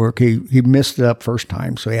paperwork, he messed it up first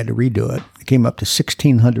time, so he had to redo it. It came up to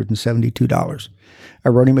 $1,672. I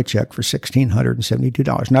wrote him a check for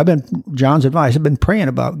 $1,672. And John's advice, I've been praying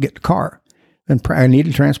about getting a car. I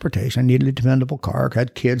needed transportation. I needed a dependable car. I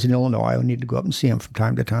had kids in Illinois. I needed to go up and see them from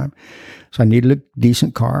time to time. So I needed a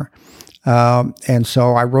decent car. And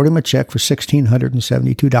so I wrote him a check for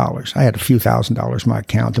 $1,672. I had a few $1,000s in my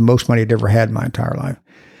account, the most money I'd ever had in my entire life.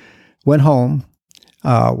 Went home,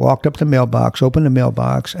 walked up to the mailbox, opened the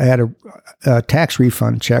mailbox. I had a tax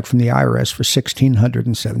refund check from the IRS for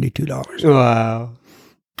 $1,672. Wow.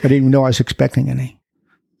 I didn't even know I was expecting any.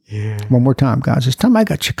 Yeah. One more time, God. This time I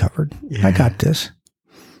got you covered. Yeah. I got this.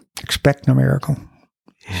 Expect a miracle.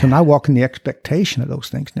 Yeah. So now I walk in the expectation of those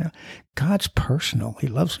things now. God's personal. He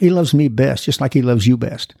loves me best, just like he loves you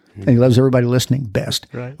best. Mm-hmm. And he loves everybody listening best.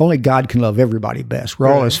 Right. Only God can love everybody best.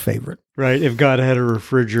 We're all his favorite. Right. If God had a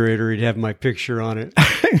refrigerator, he'd have my picture on it.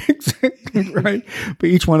 Exactly. Right. But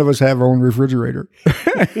each one of us have our own refrigerator.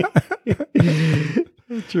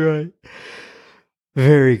 That's right.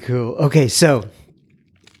 Very cool. Okay. So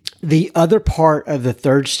the other part of the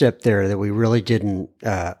third step there that we really didn't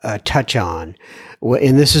touch on,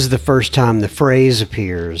 and this is the first time the phrase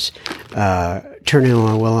appears, turning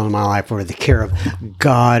my will into my life over the care of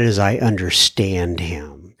God as I understand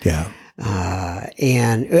him. Yeah.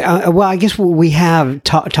 I guess we have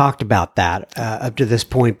talked about that up to this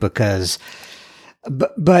point because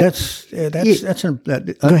But Go ahead.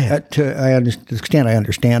 To the extent I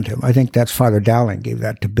understand him. I think that's Father Dowling gave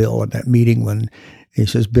that to Bill at that meeting when he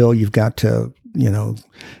says, "Bill, you've got to, you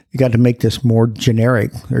got to make this more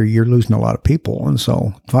generic, or you're losing a lot of people." And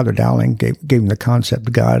so Father Dowling gave him the concept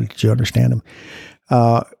of God. Did you understand him?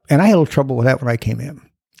 And I had a little trouble with that when I came in,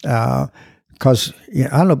 because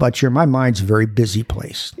I don't know about you, my mind's a very busy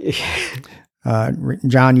place.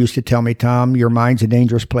 John used to tell me, "Tom, your mind's a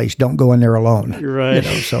dangerous place. Don't go in there alone." Right.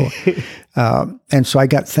 And so I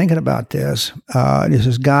got thinking about this. This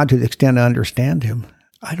is God to the extent I understand him.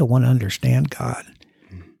 I don't want to understand God.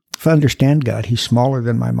 If I understand God, he's smaller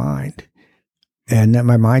than my mind. And that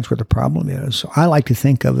my mind's where the problem is. So I like to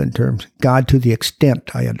think of it in terms of God to the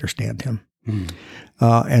extent I understand him.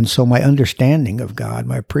 And so my understanding of God,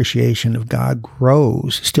 my appreciation of God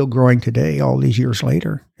grows, still growing today, all these years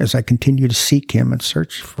later, as I continue to seek him and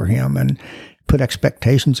search for him and put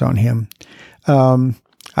expectations on him.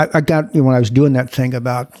 I got, when I was doing that thing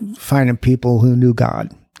about finding people who knew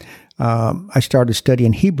God, I started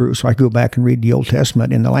studying Hebrew, so I could go back and read the Old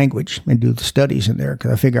Testament in the language and do the studies in there,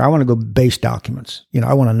 because I figure I want to go base documents.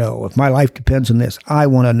 I want to know. If my life depends on this, I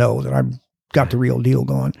want to know that I've got the real deal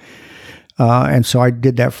going. And so I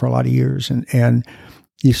did that for a lot of years. And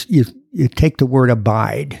you take the word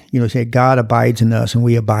abide, say God abides in us and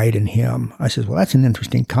we abide in him. I said, well, that's an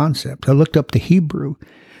interesting concept. I looked up the Hebrew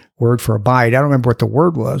word for abide. I don't remember what the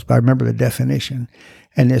word was, but I remember the definition.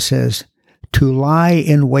 And it says, to lie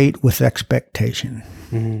in wait with expectation.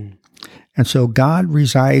 Mm-hmm. And so God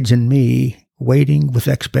resides in me, waiting with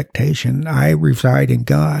expectation. I reside in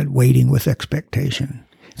God, waiting with expectation.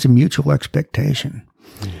 It's a mutual expectation.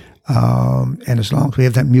 Mm-hmm. And as long as we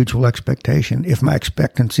have that mutual expectation, if my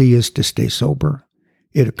expectancy is to stay sober,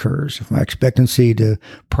 it occurs. If my expectancy to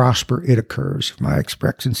prosper, it occurs. If my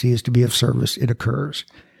expectancy is to be of service, it occurs.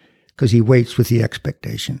 Because he waits with the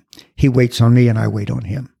expectation. He waits on me and I wait on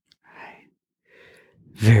him.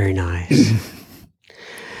 Very nice.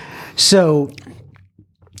 So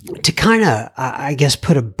to kind of, I guess,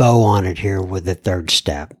 put a bow on it here with the third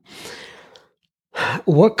step,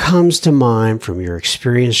 what comes to mind from your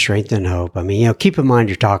experience, strength, and hope? I mean, keep in mind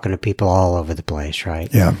you're talking to people all over the place,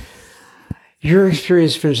 right? Yeah. Your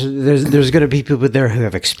experience, for instance, there's going to be people there who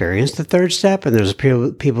have experienced the third step, and there's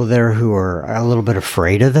people there who are a little bit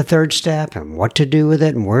afraid of the third step and what to do with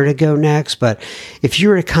it and where to go next. But if you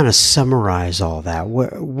were to kind of summarize all that,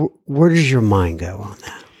 where does your mind go on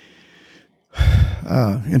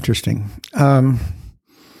that? Interesting.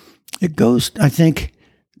 It goes, I think,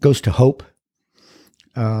 to hope.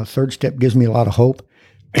 Third step gives me a lot of hope.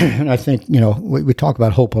 And I think, we talk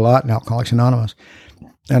about hope a lot in Alcoholics Anonymous.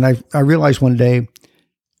 And I realized one day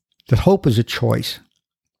that hope is a choice.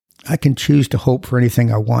 I can choose to hope for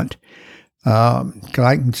anything I want. I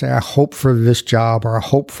can say, I hope for this job, or I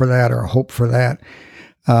hope for that, or I hope for that.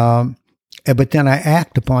 But then I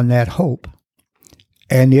act upon that hope.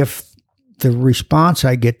 And if the response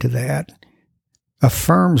I get to that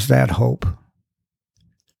affirms that hope,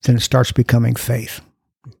 then it starts becoming faith.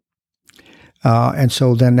 And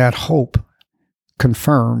so then that hope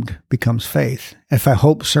confirmed becomes faith. If I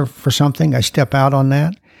hope for something, I step out on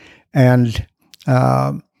that, and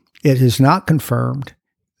it is not confirmed,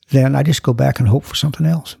 then I just go back and hope for something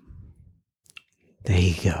else. There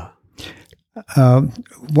you go.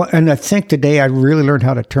 And I think today I really learned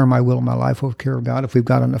how to turn my will and my life over to the care of God, if we've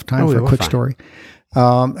got enough time for a quick story.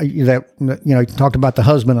 You talked about the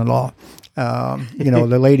husband-in-law.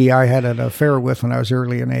 The lady I had an affair with when I was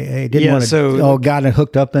early in AA didn't want to. Got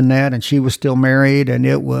hooked up in that, and she was still married, and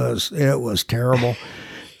it was terrible.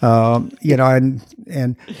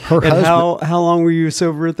 And her husband. How long were you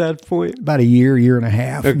sober at that point? About a year and a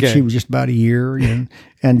half. Okay. And she was just about a year,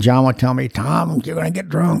 and John would tell me, "Tom, you're going to get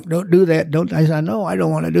drunk. Don't do that. Don't." I said, "No, I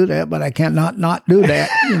don't want to do that, but I can't not do that."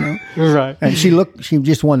 Right. And she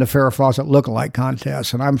just won the Farrah Fawcett lookalike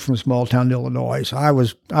contest, and I'm from small town Illinois, so I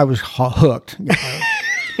was hooked.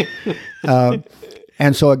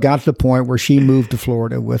 And so it got to the point where she moved to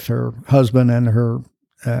Florida with her husband and her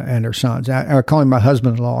sons. I call him my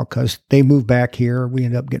husband-in-law because they moved back here. We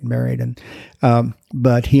ended up getting married, and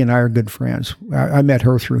but he and I are good friends. I met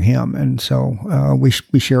her through him, and so we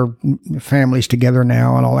share families together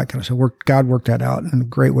now and all that kind of stuff. God worked that out in a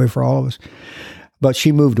great way for all of us. But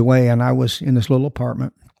she moved away, and I was in this little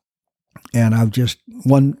apartment, and I've just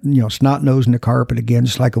snot nose in the carpet again,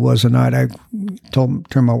 just like it was the night I turned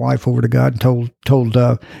my wife over to God and told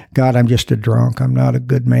God, I'm just a drunk. I'm not a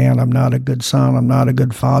good man. I'm not a good son. I'm not a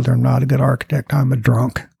good father. I'm not a good architect. I'm a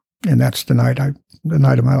drunk. And that's the night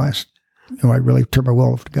of my last, I really turned my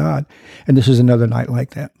will over to God. And this is another night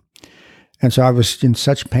like that. And so I was in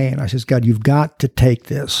such pain. I says, God, you've got to take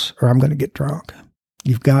this or I'm going to get drunk.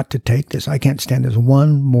 You've got to take this. I can't stand this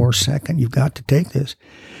one more second. You've got to take this.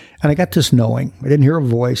 And I got this knowing. I didn't hear a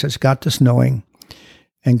voice. I just got this knowing.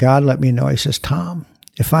 And God let me know. He says, Tom,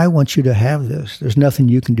 if I want you to have this, there's nothing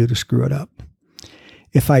you can do to screw it up.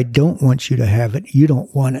 If I don't want you to have it, you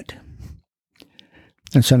don't want it.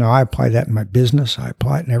 And so now I apply that in my business. I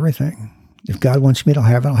apply it in everything. If God wants me to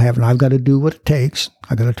have it, I'll have it. And I've got to do what it takes.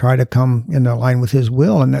 I've got to try to come in line with His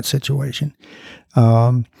will in that situation.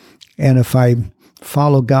 And if I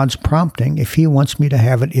follow God's prompting, if He wants me to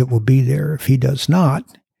have it, it will be there. If He does not,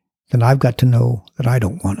 then I've got to know that I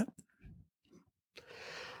don't want it.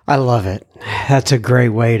 I love it. That's a great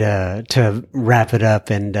way to wrap it up.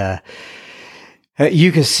 And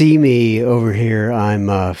you can see me over here.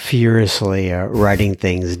 I'm furiously writing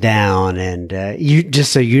things down. And you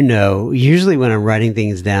just so you know, usually when I'm writing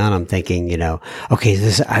things down, I'm thinking,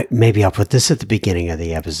 okay, maybe I'll put this at the beginning of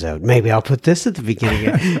the episode. Maybe I'll put this at the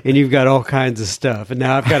beginning. And you've got all kinds of stuff. And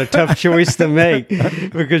now I've got a tough choice to make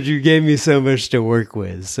because you gave me so much to work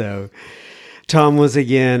with. So, Tom, once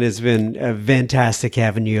again, it's been fantastic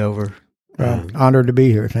having you over. Honored to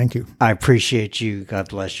be here. Thank you. I appreciate you. God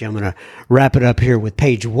bless you. I'm going to wrap it up here with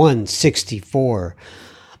page 164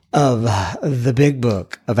 of the big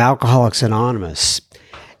book of Alcoholics Anonymous.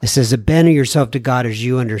 It says, abandon yourself to God as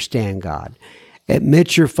you understand God.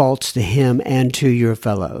 Admit your faults to Him and to your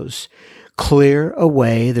fellows. Clear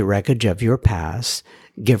away the wreckage of your past.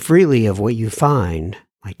 Give freely of what you find,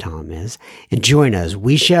 like Tom is, and join us.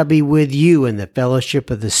 We shall be with you in the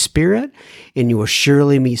fellowship of the Spirit, and you will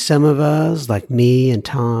surely meet some of us, like me and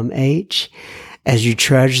Tom H., as you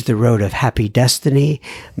trudge the road of happy destiny.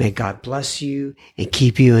 May God bless you and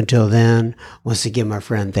keep you until then. Once again, my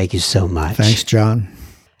friend, thank you so much. Thanks, John.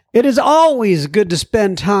 It is always good to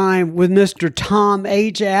spend time with Mr. Tom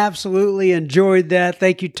H. Absolutely enjoyed that.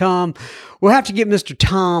 Thank you, Tom. We'll have to get Mr.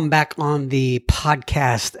 Tom back on the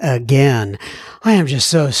podcast again. I am just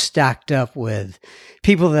so stacked up with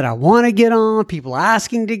people that I want to get on, people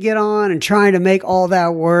asking to get on, and trying to make all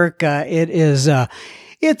that work. It's a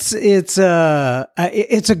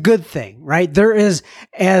good thing, right? There is,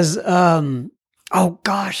 as oh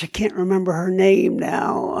gosh, I can't remember her name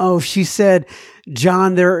now. Oh, she said,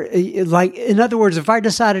 John, in other words, if I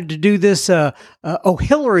decided to do this,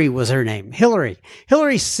 Hillary was her name. Hillary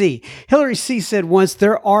C. Hillary C said once,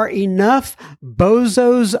 there are enough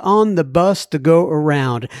bozos on the bus to go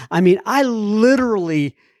around. I mean, I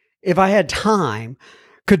literally, if I had time,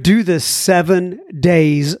 could do this 7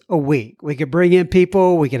 days a week. We could bring in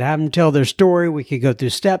people. We could have them tell their story. We could go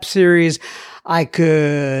through step series. I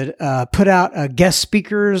could put out guest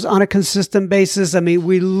speakers on a consistent basis. I mean,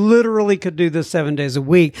 we literally could do this 7 days a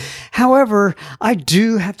week. However, I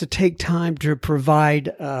do have to take time to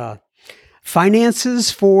provide finances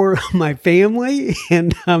for my family,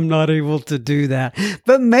 and I'm not able to do that.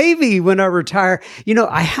 But maybe when I retire,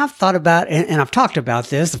 I have thought about, and I've talked about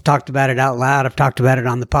this, I've talked about it out loud, I've talked about it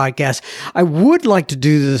on the podcast. I would like to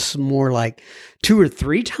do this more like 2 or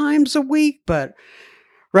 3 times a week, but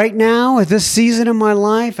right now, at this season of my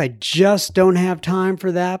life, I just don't have time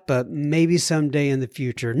for that, but maybe someday in the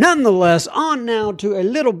future. Nonetheless, on now to a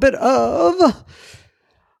little bit of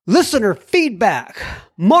listener feedback.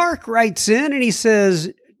 Mark writes in and he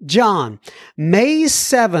says, John, May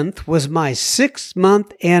 7th was my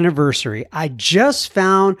 6-month anniversary. I just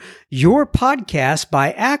found your podcast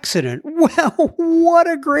by accident. Well, what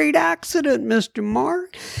a great accident, Mr.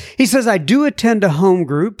 Mark. He says, I do attend a home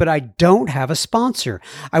group, but I don't have a sponsor.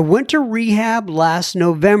 I went to rehab last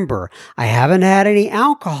November. I haven't had any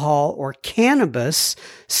alcohol or cannabis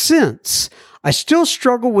since. I still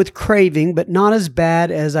struggle with craving, but not as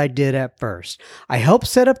bad as I did at first. I help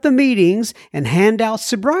set up the meetings and hand out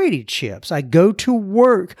sobriety chips. I go to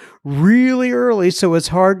work really early, so it's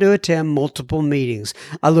hard to attend multiple meetings.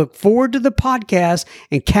 I look forward to the podcast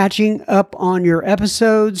and catching up on your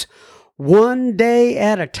episodes one day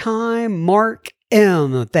at a time. Mark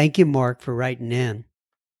M. Thank you, Mark, for writing in.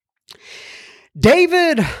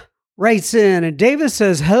 David writes in, and David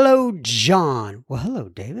says, hello, John. Well, hello,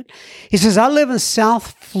 David. He says, I live in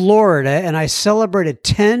South Florida, and I celebrated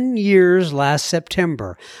 10 years last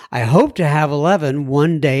September. I hope to have 11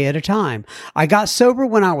 one day at a time. I got sober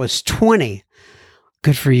when I was 20.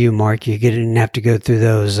 Good for you, Mark. You didn't have to go through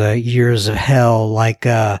those years of hell like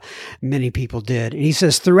many people did. And he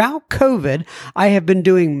says, throughout COVID, I have been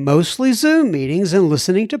doing mostly Zoom meetings and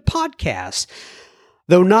listening to podcasts,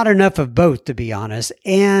 though not enough of both, to be honest.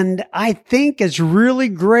 And I think it's really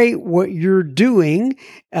great what you're doing,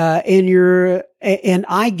 and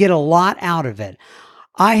I get a lot out of it.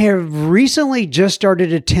 I have recently just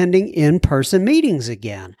started attending in-person meetings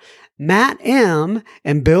again. Matt M.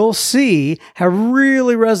 and Bill C. have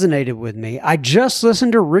really resonated with me. I just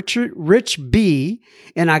listened to Rich B,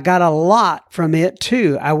 and I got a lot from it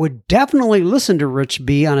too. I would definitely listen to Rich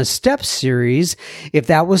B on a step series if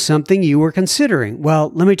that was something you were considering.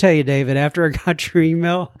 Well, let me tell you, David, after I got your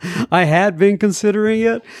email, I had been considering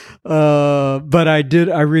it, but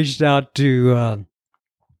I reached out to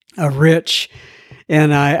Rich,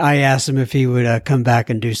 and I asked him if he would come back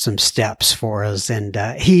and do some steps for us. And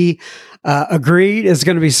he agreed. It's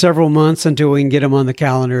going to be several months until we can get him on the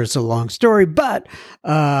calendar. It's a long story, but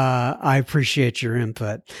I appreciate your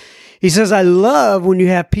input. He says, I love when you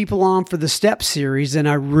have people on for the step series, and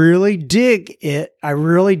I really dig it. I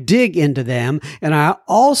really dig into them. And I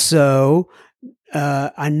also...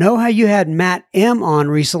 I know how you had Matt M. on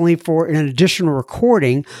recently for an additional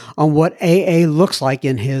recording on what AA looks like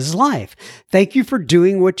in his life. Thank you for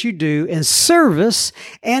doing what you do in service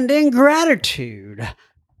and in gratitude.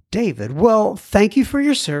 David, well, thank you for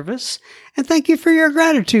your service and thank you for your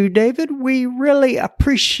gratitude, David. We really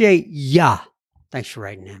appreciate ya. Thanks for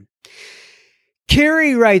writing in.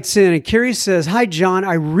 Carrie writes in, and Carrie says, Hi, John.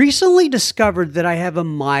 I recently discovered that I have a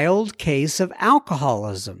mild case of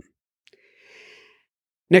alcoholism.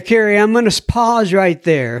 Now, Carrie, I'm going to pause right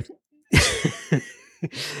there.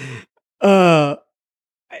 I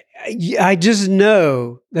just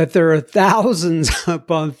know that there are thousands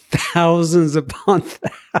upon thousands upon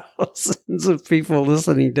thousands of people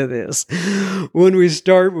listening to this when we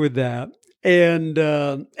start with that. And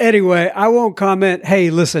anyway, I won't comment. Hey,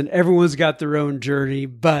 listen, everyone's got their own journey,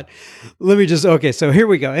 but okay, so here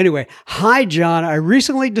we go. Anyway, hi, John. I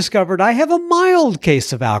recently discovered I have a mild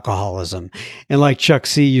case of alcoholism. And like Chuck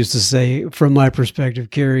C used to say, from my perspective,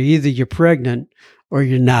 Carrie, either you're pregnant or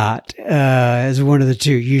you're not, as one of the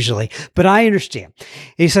two usually. But I understand.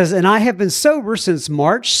 He says, and I have been sober since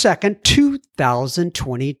March 2nd,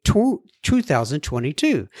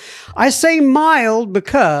 2022. I say mild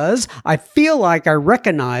because I feel like I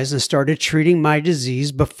recognized and started treating my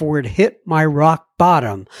disease before it hit my rock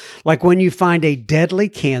bottom, like when you find a deadly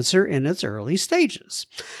cancer in its early stages.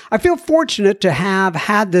 I feel fortunate to have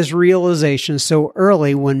had this realization so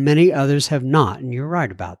early when many others have not. And you're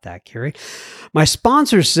right about that, Carrie. My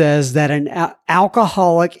sponsor says that an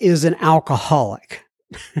alcoholic is an alcoholic.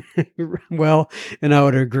 Well, and I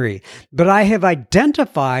would agree. But I have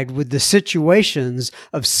identified with the situations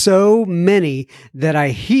of so many that I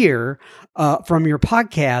hear from your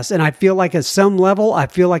podcast, and I feel like at some level, I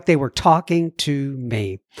feel like they were talking to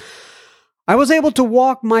me. I was able to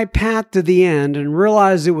walk my path to the end and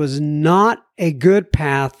realize it was not a good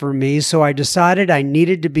path for me, so I decided I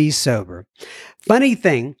needed to be sober. Funny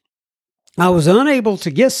thing, I was unable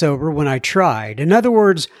to get sober when I tried. In other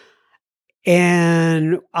words,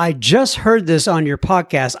 and I just heard this on your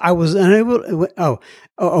podcast. I was unable.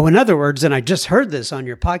 In other words, and I just heard this on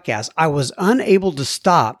your podcast. I was unable to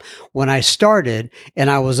stop when I started, and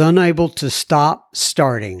I was unable to stop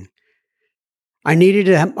starting. I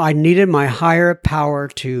needed my higher power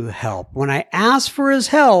to help. When I asked for his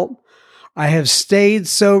help, I have stayed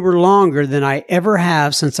sober longer than I ever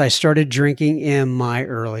have since I started drinking in my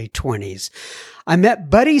early 20s. I met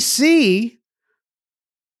Buddy C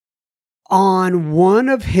on one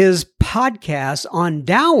of his podcasts on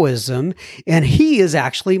Taoism, and he is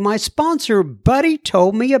actually my sponsor. Buddy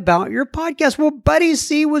told me about your podcast. Well, Buddy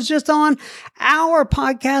C was just on our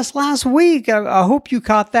podcast last week. I hope you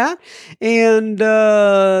caught that. And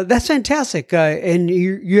that's fantastic. And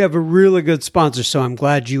you have a really good sponsor, so I'm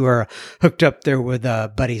glad you are hooked up there with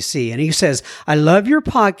Buddy C. And he says, I love your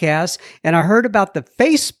podcast, and I heard about the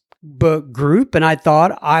Facebook group, and I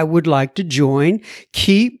thought I would like to join,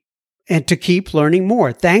 keep learning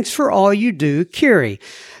more. Thanks for all you do, Carrie.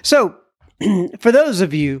 So for those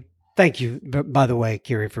of you, thank you, by the way,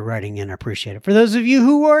 Carrie, for writing in. I appreciate it. For those of you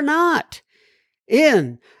who are not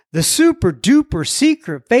in the super duper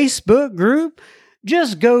secret Facebook group,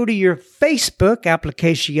 just go to your Facebook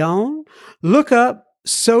application, look up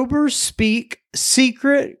Sober Speak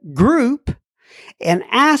Secret Group, and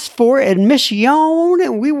ask for admission,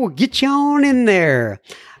 and we will get you on in there.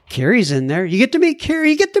 Carrie's in there. You get to meet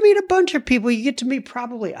Carrie. You get to meet a bunch of people. You get to meet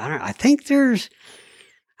probably, I think there's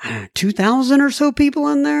 2,000 or so people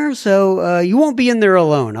in there. So you won't be in there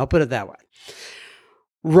alone. I'll put it that way.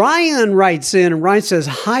 Ryan writes in, and Ryan says,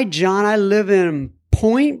 Hi, John. I live in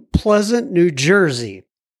Point Pleasant, New Jersey.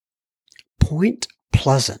 Point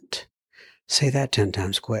Pleasant. Say that 10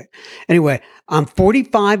 times quick. Anyway, I'm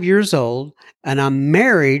 45 years old, and I'm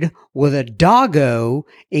married with a doggo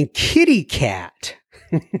and kitty cat.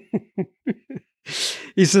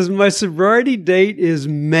 He says, my sobriety date is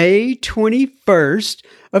May 21st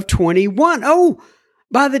of 21. Oh,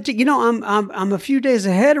 I'm a few days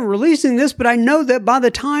ahead of releasing this, but I know that by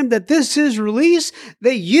the time that this is released,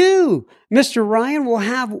 that you, Mr. Ryan, will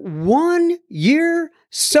have 1 year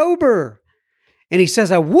sober. And he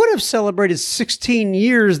says, I would have celebrated 16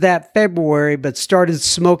 years that February, but started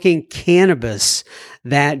smoking cannabis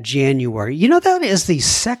that January. You know, that is the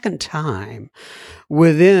second time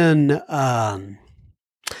within a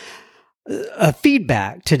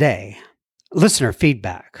feedback today, listener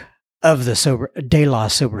feedback of the De La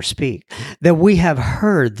Sober Speak, that we have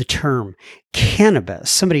heard the term cannabis.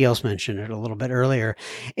 Somebody else mentioned it a little bit earlier.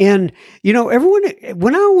 And, everyone,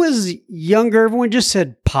 when I was younger, everyone just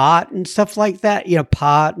said pot and stuff like that,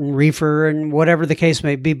 pot and reefer and whatever the case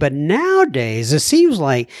may be. But nowadays, it seems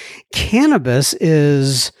like cannabis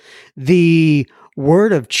is the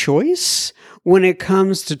word of choice when it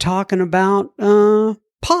comes to talking about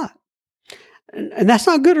pot. And that's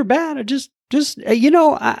not good or bad.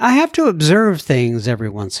 I have to observe things every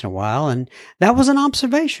once in a while, and that was an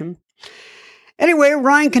observation. Anyway,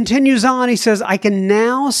 Ryan continues on. He says, I can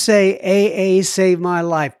now say AA saved my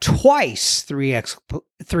life twice, three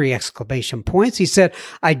exclamation points. He said,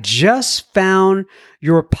 I just found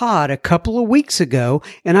your pod a couple of weeks ago,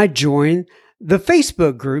 and I joined the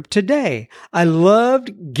Facebook group today. I love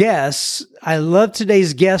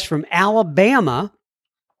today's guest from Alabama.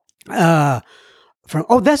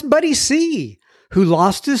 That's Buddy C, who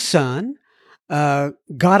lost his son,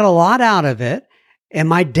 got a lot out of it. And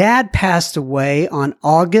my dad passed away on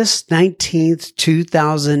August 19th,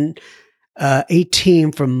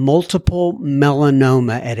 2018 from multiple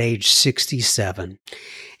melanoma at age 67.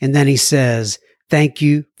 And then he says, thank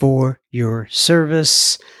you for your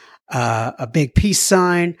service. A big peace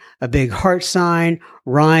sign, a big heart sign,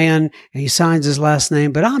 Ryan, and he signs his last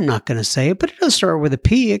name, but I'm not going to say it, but it does start with a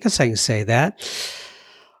P. I guess I can say that.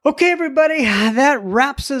 Okay, everybody, that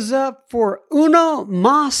wraps us up for Uno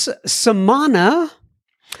Mas Semana.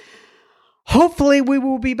 Hopefully we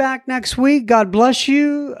will be back next week. God bless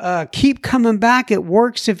you. Keep coming back. It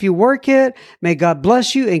works if you work it. May God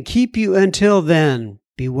bless you and keep you until then.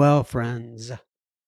 Be well, friends.